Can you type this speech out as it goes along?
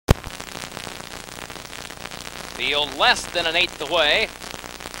Field less than an eighth away.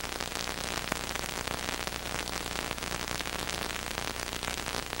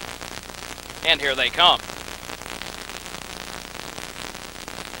 And here they come.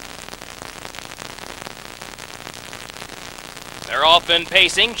 They're often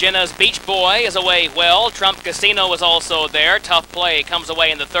pacing. Jenna's Beach Boy is away well. Trump Casino is also there. Tough Play comes away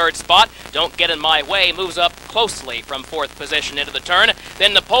in the third spot. Don't Get in My Way moves up closely from fourth position into the turn.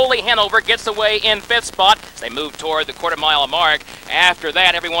 Then Napoli Hanover gets away in fifth spot as they move toward the quarter-mile mark. After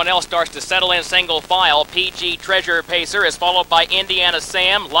that, everyone else starts to settle in single file. PG Treasure Pacer is followed by Indiana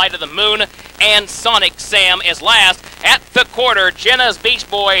Sam, Light of the Moon, and Sonic Sam is last. At the quarter, Jenna's Beach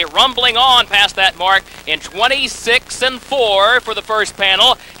Boy rumbling on past that mark in 26-4 for the first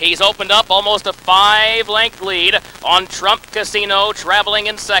panel. He's opened up almost a 5-length lead on Trump Casino traveling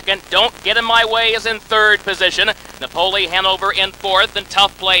in second. Don't Get in My Way is in third position. Napoli Hanover in fourth, and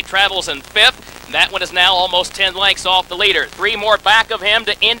Tough Play travels in fifth. That one is now almost 10 lengths off the leader. 3 more back of him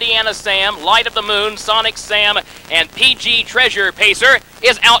to Indiana Sam, Light of the Moon, Sonic Sam, and PG Treasure Pacer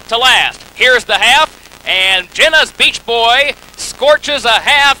is out to last. Here's the half, and Jenna's Beach Boy scorches a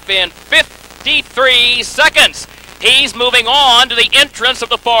half in 53 seconds. He's moving on to the entrance of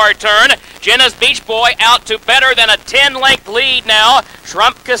the far turn. Jenna's Beach Boy out to better than a 10-length lead now.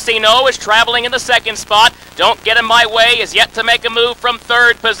 Trump Casino is traveling in the second spot. Don't Get in My Way is yet to make a move from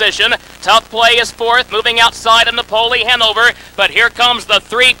third position. Tough Play is fourth, moving outside of Napoli Hanover. But here comes the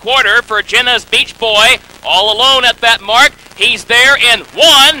three-quarter for Jenna's Beach Boy. All alone at that mark. He's there in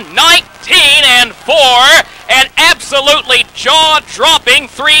 1:19-4. An absolutely jaw-dropping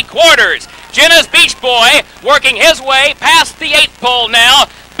three-quarters. Jenna's Beach Boy working his way past the 8th pole now.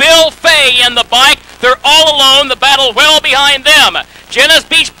 Bill Fahy in the bike. They're all alone. The battle well behind them. Jenna's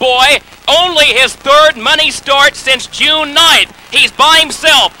Beach Boy, only his third money start since June 9th. He's by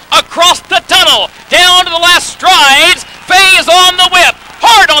himself across the tunnel, down to the last strides. Fahy is on the whip.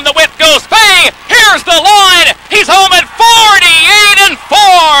 Hard on the whip goes Fahy. Here's the line. He's home at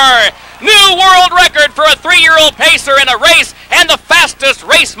 48-4. New world record for a 3-year-old pacer in a race and the fastest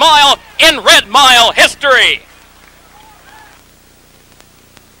race mile in Red Mile history.